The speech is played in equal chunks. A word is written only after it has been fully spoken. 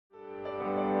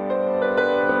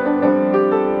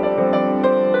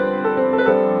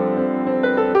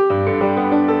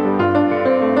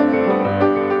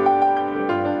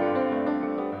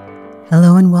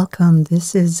Hello and welcome.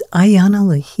 This is Ayana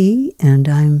Lahi, and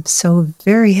I'm so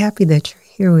very happy that you're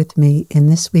here with me in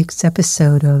this week's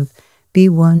episode of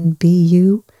Be1 Be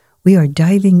You. We are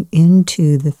diving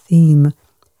into the theme,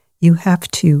 you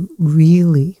have to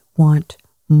really want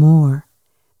more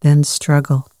than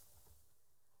struggle.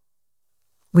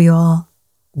 We all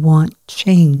want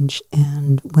change,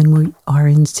 and when we are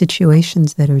in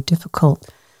situations that are difficult,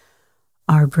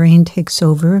 our brain takes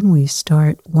over and we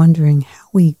start wondering how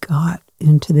we got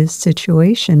into this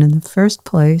situation in the first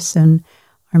place, and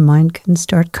our mind can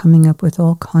start coming up with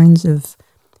all kinds of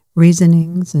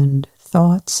reasonings and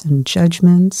thoughts and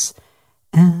judgments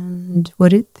and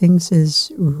what it thinks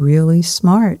is really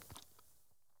smart.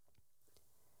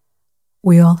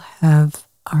 We all have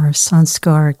our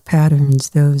sanskaric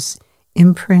patterns, those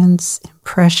imprints,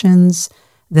 impressions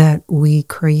that we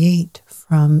create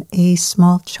from a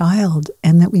small child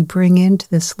and that we bring into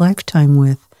this lifetime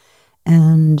with.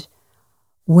 And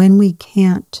when we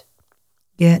can't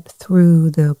get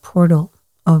through the portal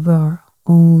of our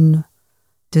own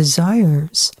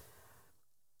desires,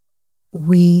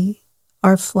 we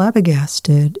are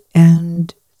flabbergasted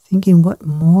and thinking, what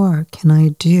more can I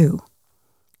do?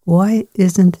 Why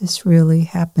isn't this really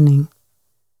happening?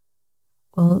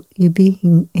 Well, you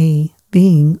being a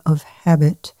being of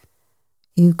habit,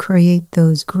 you create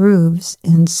those grooves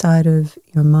inside of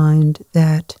your mind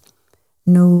that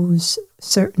knows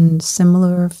certain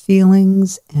similar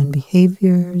feelings and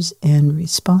behaviors and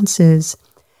responses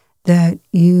that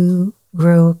you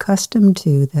grow accustomed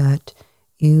to, that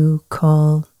you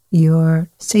call your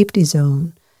safety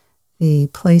zone, the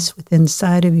place within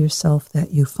inside of yourself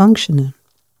that you function in.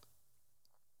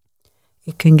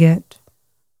 It can get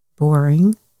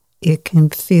boring. It can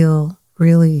feel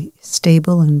really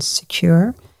stable and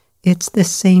secure. It's the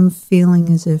same feeling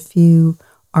as if you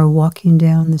are walking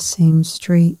down the same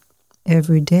street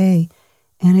every day,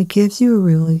 and it gives you a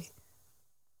really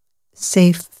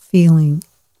safe feeling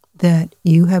that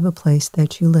you have a place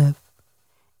that you live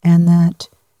and that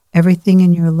everything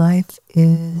in your life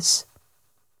is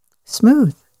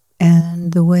smooth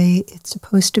and the way it's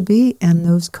supposed to be, and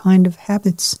those kind of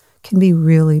habits can be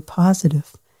really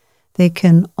positive. They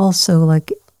can also,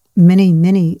 like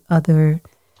many other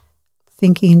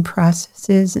thinking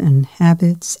processes and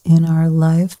habits in our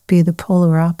life, be the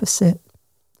polar opposite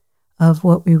of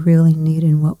what we really need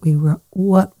and what we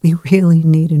really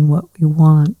need and what we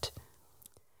want.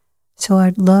 So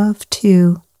I'd love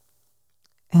to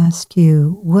ask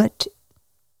you, what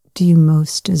do you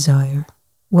most desire?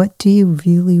 What do you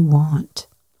really want?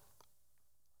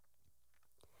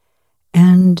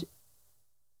 And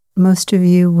most of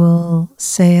you will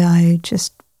say, I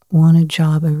just want a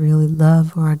job I really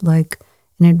love, or I'd like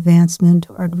an advancement,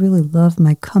 or I'd really love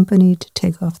my company to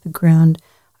take off the ground.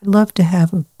 I'd love to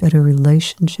have a better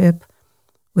relationship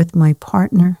with my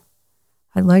partner.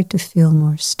 I'd like to feel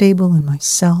more stable in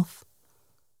myself.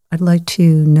 I'd like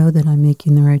to know that I'm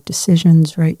making the right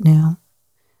decisions right now.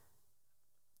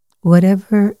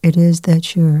 Whatever it is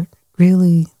that you're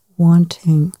really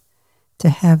wanting to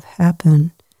have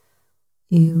happen,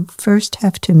 you first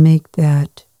have to make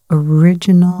that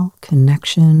original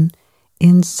connection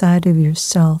inside of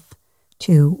yourself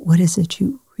to what is it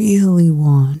you really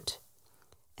want,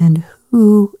 and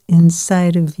who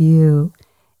inside of you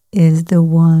is the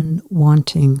one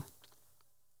wanting.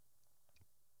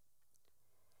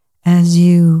 As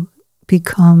you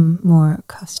become more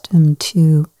accustomed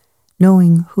to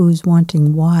knowing who's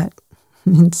wanting what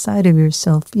inside of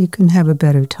yourself, you can have a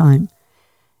better time.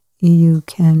 You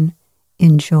can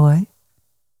enjoy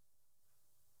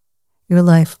your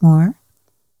life more,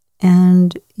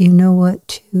 and you know what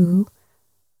to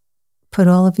put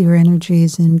all of your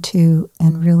energies into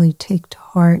and really take to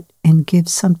heart and give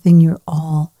something your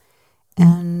all,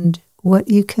 and what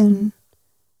you can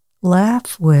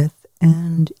laugh with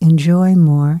and enjoy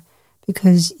more,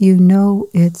 because you know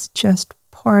it's just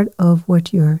part of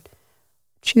what you're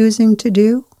choosing to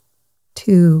do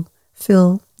to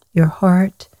fill your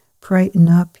heart, brighten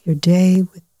up your day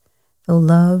with the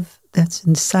love that's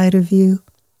inside of you,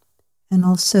 and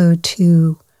also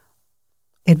to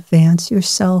advance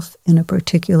yourself in a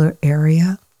particular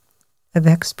area of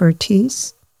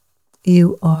expertise.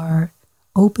 You are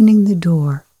opening the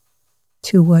door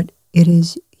to what it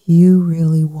is you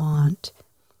really want.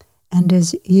 And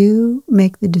as you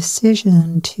make the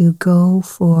decision to go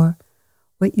for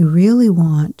what you really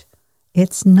want,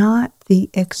 it's not the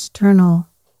external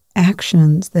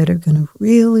actions that are going to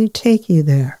really take you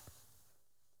there.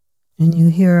 And you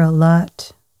hear a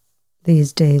lot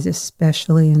these days,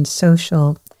 especially in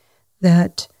social,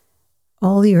 that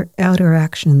all your outer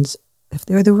actions if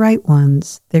they're the right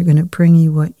ones, they're going to bring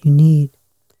you what you need.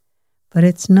 But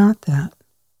it's not that.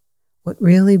 What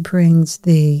really brings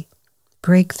the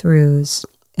breakthroughs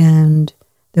and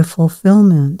the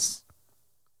fulfillments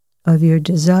of your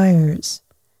desires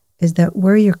is that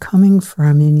where you're coming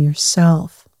from in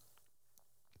yourself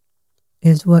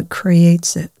is what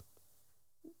creates it.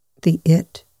 The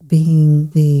it being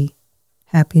the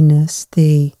happiness,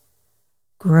 the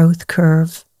growth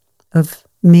curve of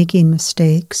making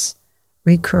mistakes,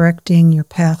 recorrecting your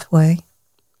pathway,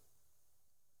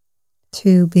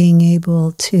 to being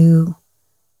able to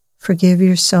forgive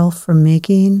yourself for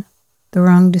making the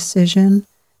wrong decision,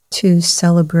 to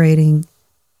celebrating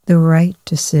the right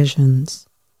decisions.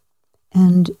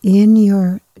 And in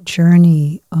your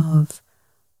journey of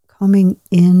coming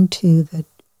into the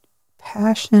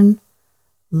passion,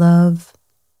 love,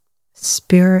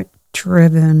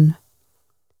 spirit-driven,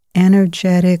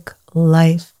 energetic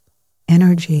life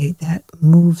energy that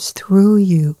moves through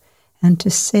you, and to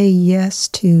say yes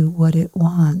to what it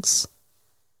wants,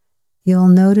 you'll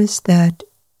notice that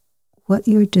what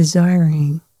you're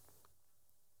desiring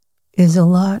is a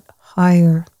lot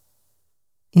higher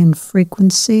in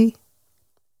frequency,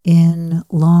 in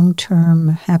long-term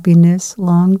happiness,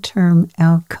 long-term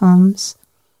outcomes.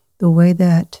 The way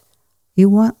that you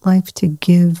want life to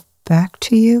give back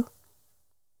to you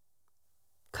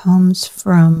comes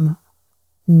from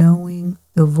knowing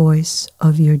the voice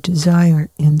of your desire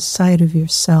inside of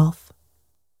yourself.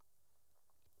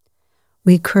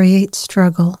 We create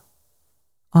struggle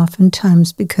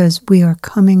oftentimes because we are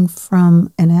coming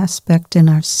from an aspect in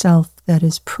ourself that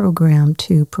is programmed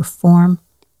to perform,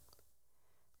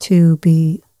 to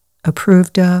be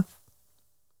approved of,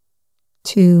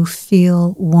 to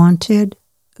feel wanted,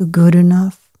 good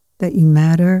enough, that you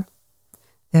matter,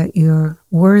 that you're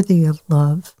worthy of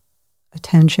love,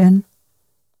 attention,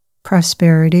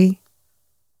 prosperity.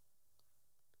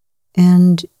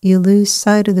 And you lose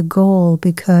sight of the goal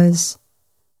because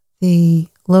the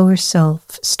lower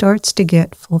self starts to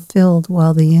get fulfilled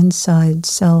while the inside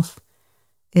self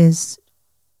is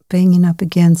banging up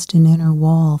against an inner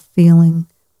wall, feeling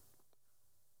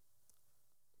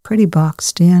pretty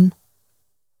boxed in.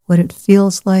 What it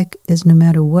feels like is no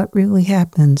matter what really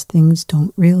happens, things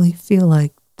don't really feel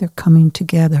like they're coming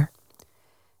together.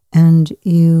 And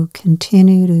you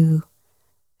continue to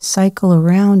cycle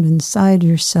around inside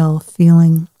yourself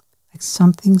feeling like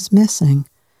something's missing.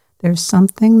 There's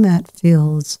something that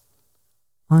feels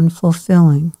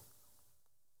unfulfilling.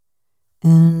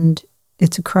 And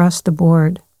it's across the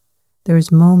board.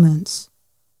 There's moments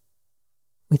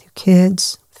with your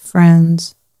kids,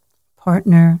 friends,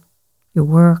 partner, your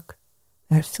work,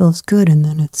 that feels good, and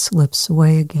then it slips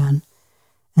away again.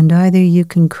 And either you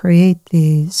can create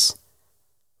these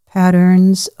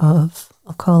patterns of,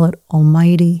 I'll call it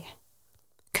almighty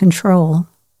control,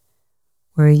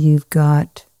 where you've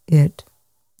got it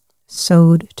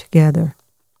sewed together.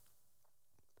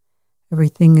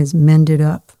 Everything is mended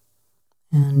up,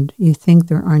 and you think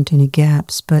there aren't any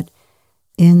gaps, but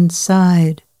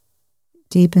inside,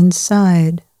 deep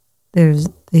inside, there's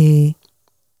the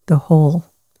hole,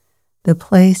 the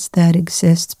place that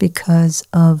exists because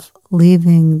of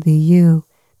leaving the you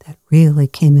that really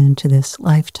came into this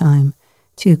lifetime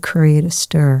to create a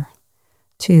stir,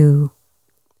 to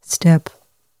step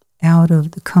out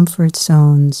of the comfort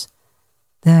zones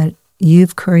that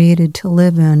you've created to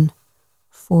live in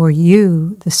for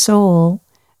you, the soul,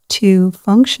 to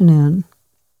function in.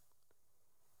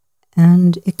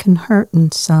 And it can hurt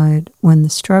inside when the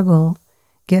struggle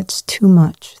gets too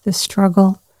much. The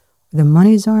struggle, the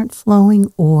monies aren't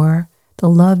flowing, or the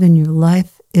love in your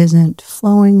life isn't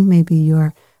flowing. Maybe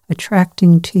you're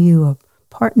attracting to you a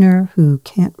partner who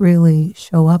can't really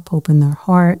show up, open their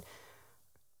heart,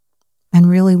 and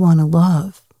really want to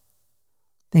love.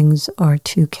 Things are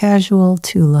too casual,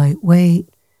 too lightweight.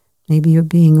 Maybe you're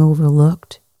being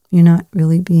overlooked. You're not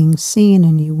really being seen,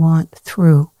 and you want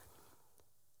through.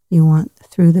 You want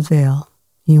through the veil.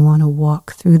 You want to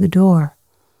walk through the door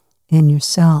in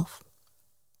yourself.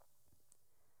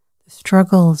 The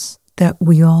struggles that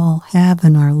we all have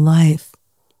in our life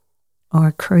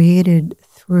are created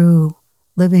through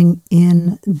living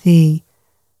in the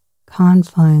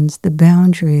confines, the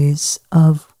boundaries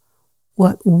of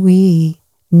what we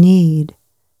need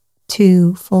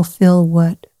to fulfill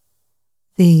what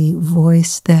the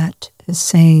voice that is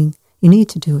saying, you need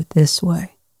to do it this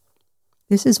way.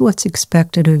 This is what's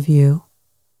expected of you,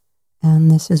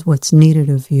 and this is what's needed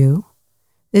of you.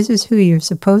 This is who you're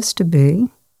supposed to be.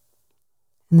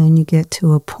 And then you get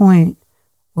to a point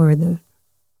where the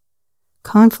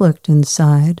conflict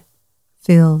inside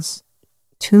feels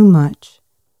too much,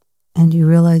 and you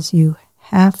realize you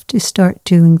have to start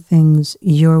doing things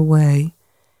your way.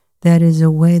 That is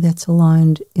a way that's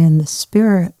aligned in the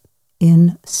spirit,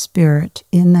 in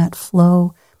that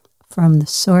flow from the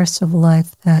source of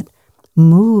life that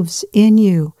moves in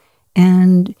you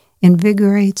and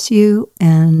invigorates you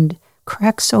and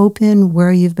cracks open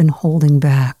where you've been holding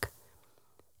back.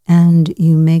 And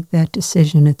you make that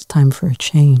decision, it's time for a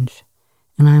change.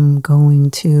 And I'm going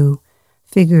to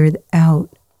figure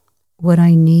out what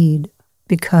I need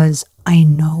because I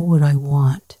know what I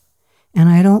want. And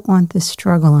I don't want this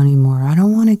struggle anymore. I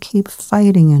don't want to keep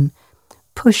fighting and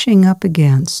pushing up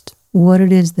against what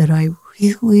it is that I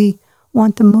really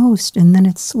want the most, and then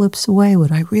it slips away.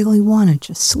 What I really want, it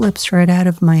just slips right out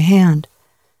of my hand.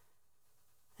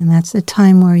 And that's the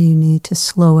time where you need to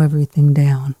slow everything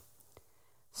down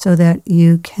so that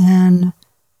you can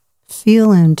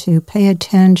feel into, pay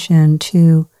attention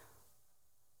to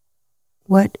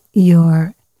what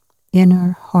your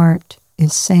inner heart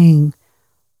is saying,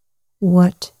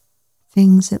 what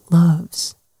things it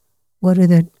loves, what are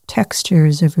the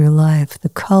textures of your life, the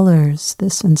colors, the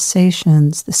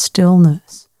sensations, the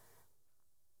stillness,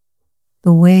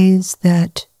 the ways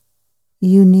that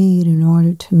you need in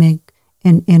order to make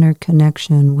an inner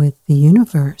connection with the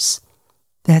universe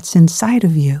that's inside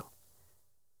of you.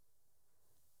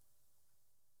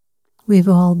 We've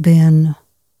all been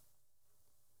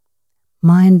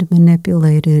mind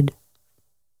manipulated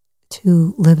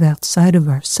to live outside of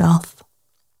ourselves.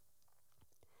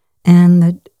 And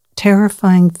the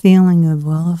terrifying feeling of,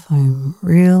 well, if I'm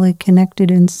really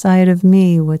connected inside of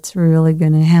me, what's really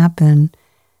going to happen?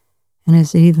 And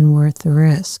is it even worth the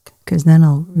risk? Because then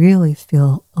I'll really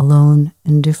feel alone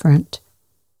and different.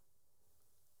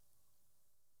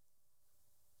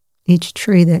 Each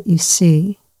tree that you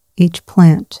see, each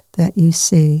plant that you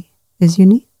see is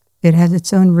unique. It has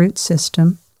its own root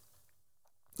system.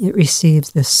 It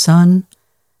receives the sun.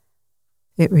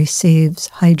 It receives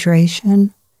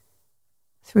hydration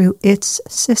through its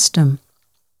system.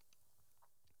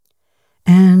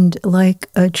 And like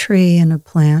a tree and a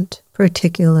plant,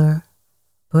 particular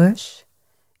bush,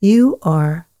 you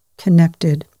are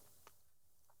connected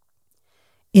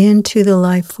into the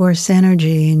life force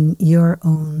energy in your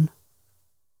own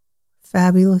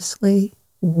fabulously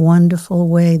wonderful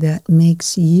way that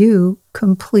makes you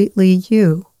completely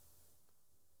you.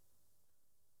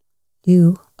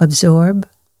 You absorb,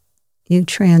 you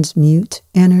transmute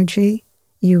energy,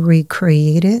 you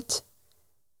recreate it,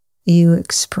 you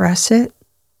express it,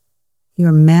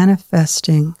 you're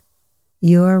manifesting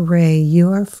your ray,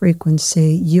 your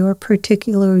frequency, your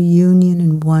particular union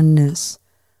and oneness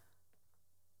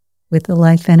with the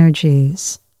life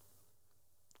energies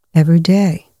every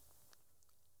day.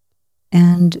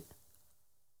 And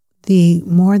the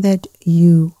more that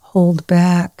you hold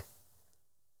back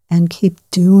and keep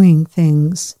doing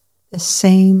things the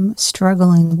same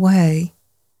struggling way,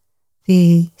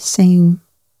 the same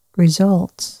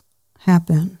results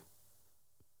happen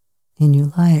in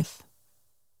your life.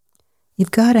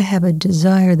 You've got to have a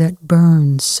desire that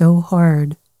burns so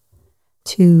hard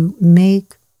to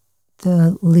make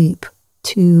the leap,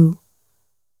 to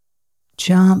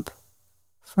jump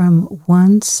from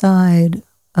one side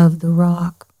of the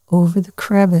rock over the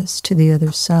crevice to the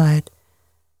other side.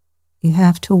 You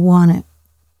have to want it.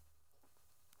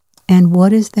 And what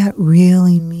does that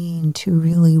really mean, to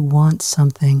really want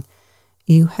something?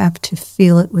 You have to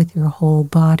feel it with your whole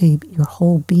body, your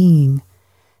whole being.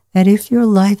 That if your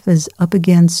life is up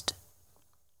against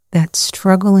that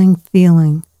struggling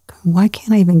feeling, why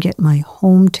can't I even get my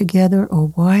home together? Or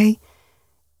why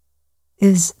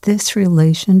is this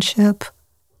relationship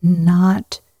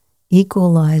not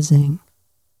equalizing?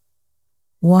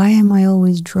 Why am I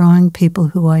always drawing people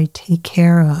who I take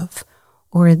care of?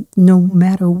 Or no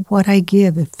matter what I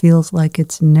give, it feels like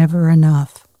it's never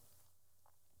enough.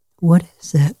 What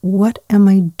is it? What am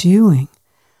I doing?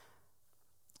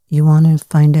 You want to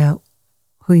find out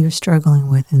who you're struggling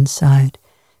with inside,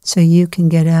 so you can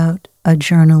get out a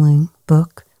journaling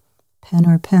book, pen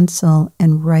or pencil,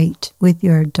 and write with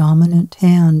your dominant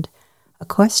hand a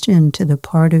question to the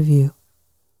part of you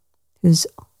who's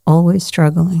always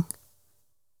struggling,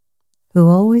 who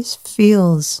always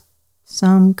feels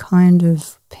some kind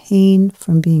of pain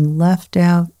from being left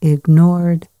out,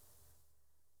 ignored,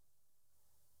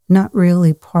 not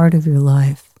really part of your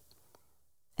life.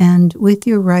 And with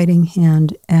your writing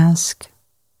hand, ask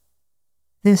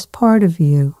this part of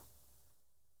you,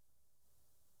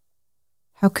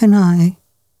 how can I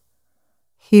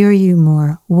hear you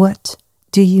more? What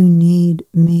do you need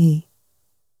me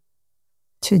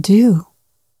to do?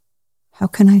 How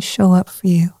can I show up for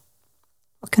you?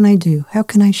 What can I do? How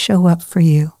can I show up for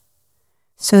you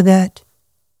so that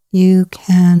you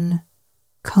can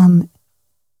come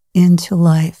into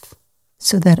life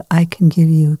so that I can give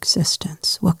you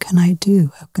existence. What can I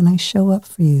do? How can I show up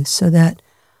for you so that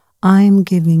I'm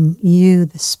giving you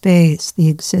the space, the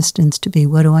existence to be?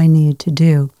 What do I need to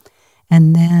do?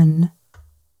 And then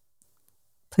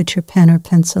put your pen or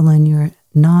pencil in your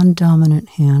non-dominant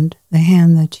hand, the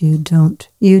hand that you don't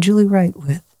usually write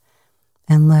with,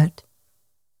 and let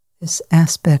this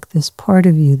aspect, this part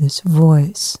of you, this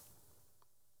voice,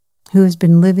 who has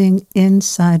been living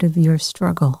inside of your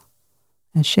struggle,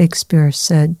 as Shakespeare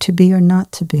said, to be or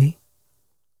not to be.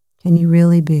 Can you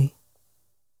really be?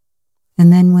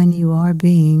 And then when you are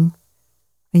being,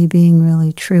 are you being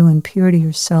really true and pure to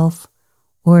yourself,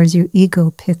 or is your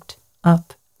ego picked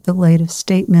up the latest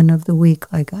statement of the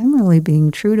week, like, I'm really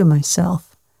being true to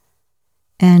myself?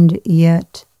 And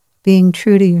yet, being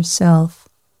true to yourself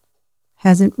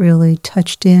hasn't really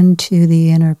touched into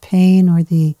the inner pain or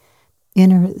the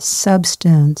inner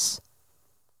substance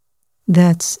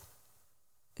that's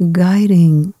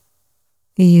guiding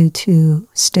you to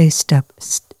stay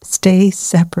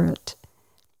separate.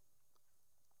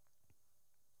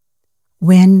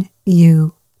 When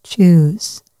you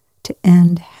choose to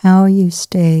end how you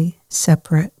stay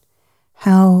separate,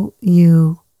 how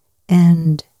you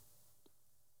end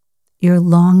your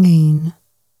longing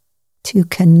to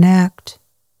connect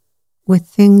with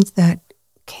things that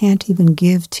can't even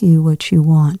give to you what you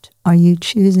want. Are you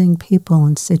choosing people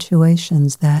and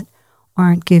situations that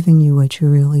aren't giving you what you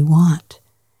really want?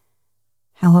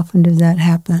 How often does that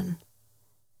happen?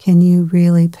 Can you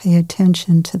really pay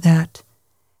attention to that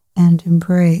and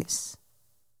embrace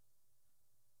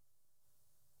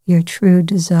your true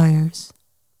desires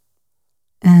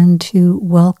and to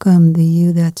welcome the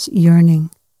you that's yearning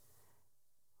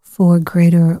for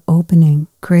greater opening,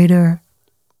 greater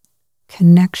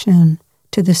connection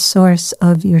to the source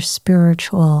of your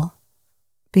spiritual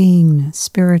beingness,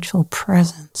 spiritual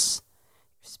presence,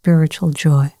 spiritual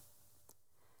joy?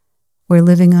 We're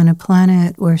living on a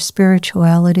planet where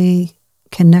spirituality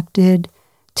connected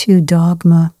to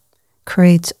dogma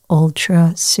creates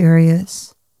ultra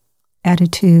serious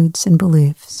attitudes and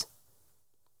beliefs.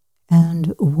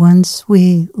 And once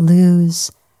we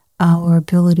lose our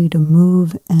ability to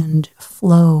move and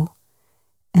flow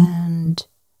and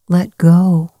let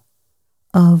go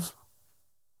of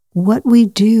what we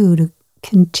do to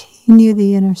continue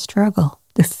the inner struggle,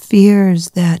 the fears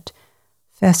that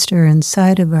fester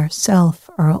inside of ourself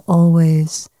are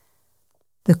always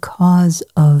the cause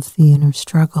of the inner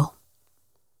struggle.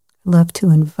 I'd love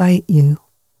to invite you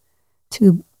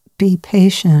to be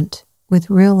patient with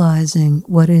realizing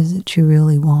what is it you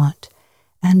really want,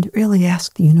 and really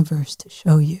ask the universe to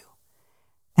show you.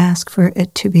 Ask for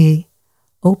it to be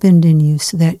opened in you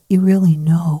so that you really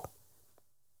know.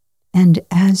 And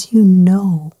as you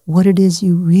know what it is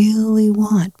you really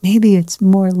want, maybe it's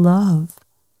more love.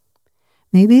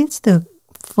 Maybe it's the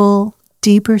full,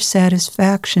 deeper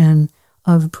satisfaction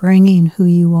of bringing who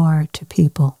you are to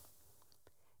people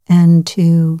and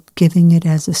to giving it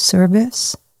as a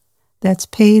service that's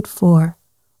paid for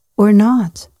or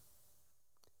not.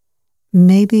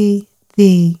 Maybe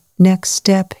the next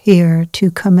step here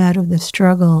to come out of the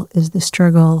struggle is the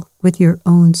struggle with your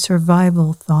own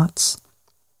survival thoughts.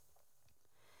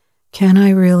 Can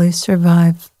I really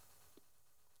survive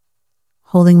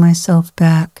holding myself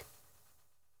back,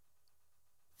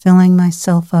 filling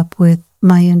myself up with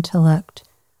my intellect,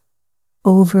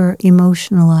 over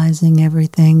emotionalizing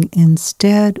everything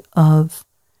instead of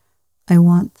I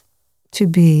want to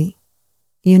be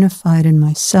unified in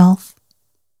myself?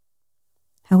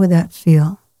 How would that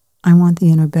feel? I want the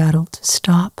inner battle to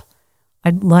stop.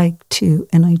 I'd like to,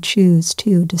 and I choose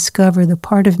to, discover the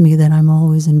part of me that I'm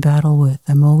always in battle with.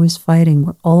 I'm always fighting.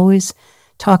 We're always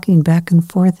talking back and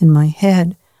forth in my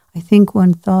head. I think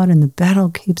one thought and the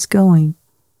battle keeps going.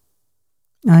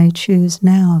 I choose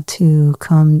now to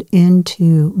come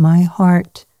into my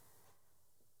heart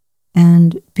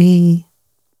and be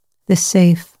the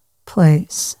safe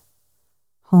place,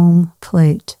 home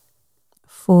plate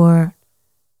for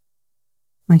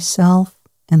myself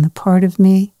and the part of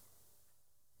me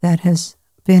that has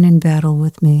been in battle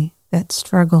with me, that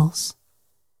struggles.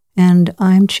 And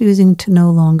I'm choosing to no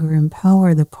longer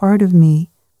empower the part of me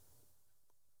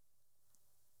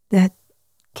that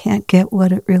can't get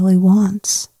what it really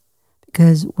wants,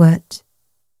 because what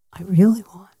I really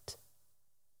want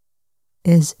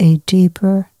is a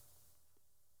deeper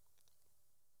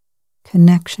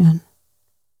connection,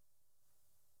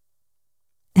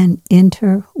 an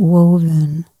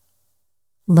interwoven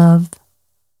love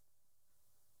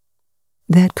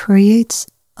that creates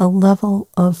a level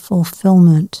of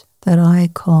fulfillment that I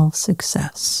call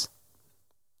success.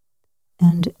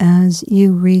 And as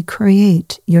you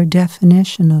recreate your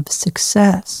definition of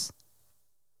success,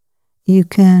 you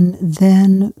can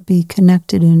then be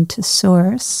connected into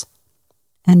Source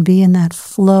and be in that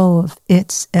flow of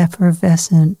its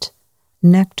effervescent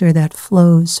nectar that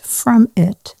flows from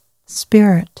it,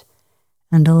 Spirit,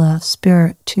 and allow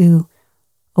Spirit to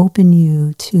open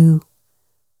you to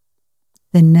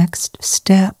the next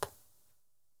step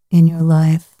in your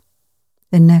life,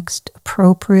 the next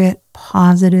appropriate,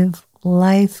 positive,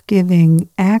 life-giving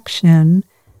action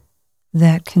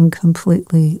that can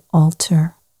completely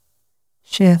alter,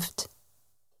 shift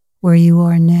where you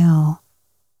are now,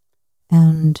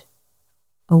 and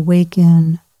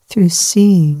awaken through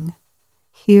seeing,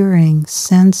 hearing,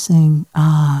 sensing,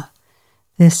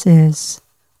 this is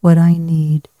what I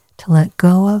need to let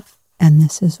go of, and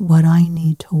this is what I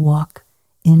need to walk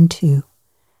into,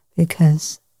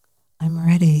 because I'm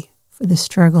ready for the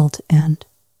struggle to end.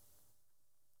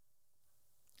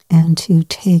 And to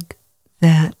take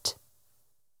that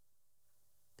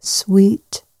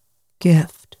sweet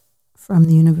gift from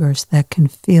the universe that can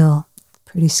feel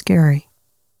pretty scary,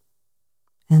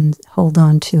 and hold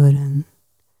on to it and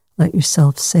let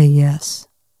yourself say, yes,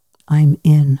 I'm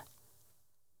in.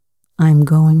 I'm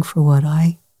going for what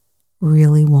I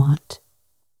really want.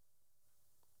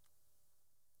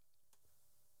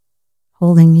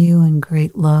 Holding you in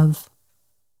great love.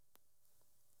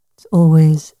 It's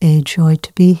always a joy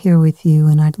to be here with you,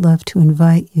 and I'd love to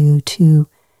invite you to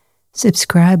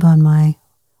subscribe on my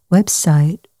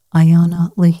website,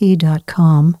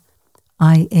 IyanaLahi.com,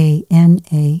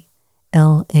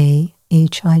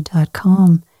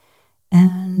 IyanaLahi.com,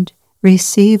 and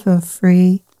receive a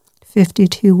free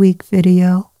 52-week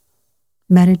video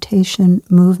meditation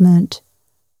movement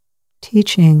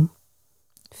teaching,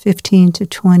 15 to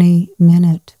 20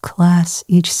 minute class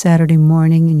each Saturday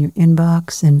morning in your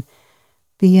inbox, and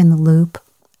be in the loop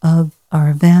of our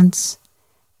events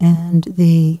and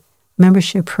the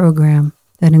membership program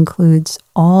that includes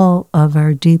all of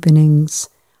our deepenings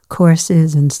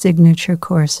courses and signature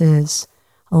courses,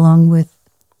 along with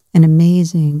an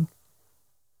amazing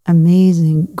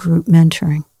group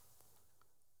mentoring.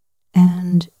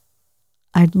 And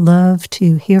I'd love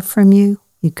to hear from you.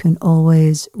 You can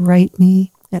always write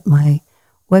me at my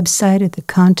website at the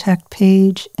contact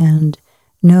page, and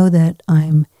know that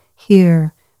I'm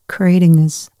here creating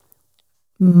as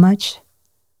much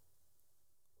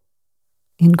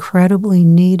incredibly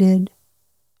needed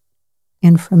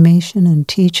information and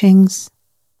teachings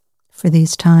for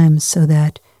these times, so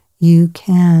that you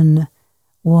can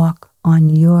walk on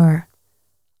your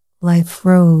life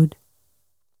road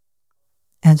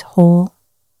as whole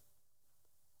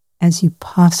as you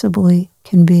possibly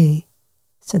can be,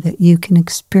 so that you can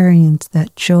experience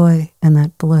that joy and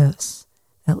that bliss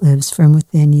that lives from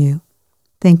within you.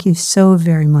 Thank you so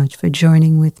very much for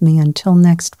joining with me. Until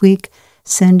next week,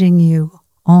 sending you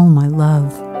all my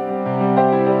love.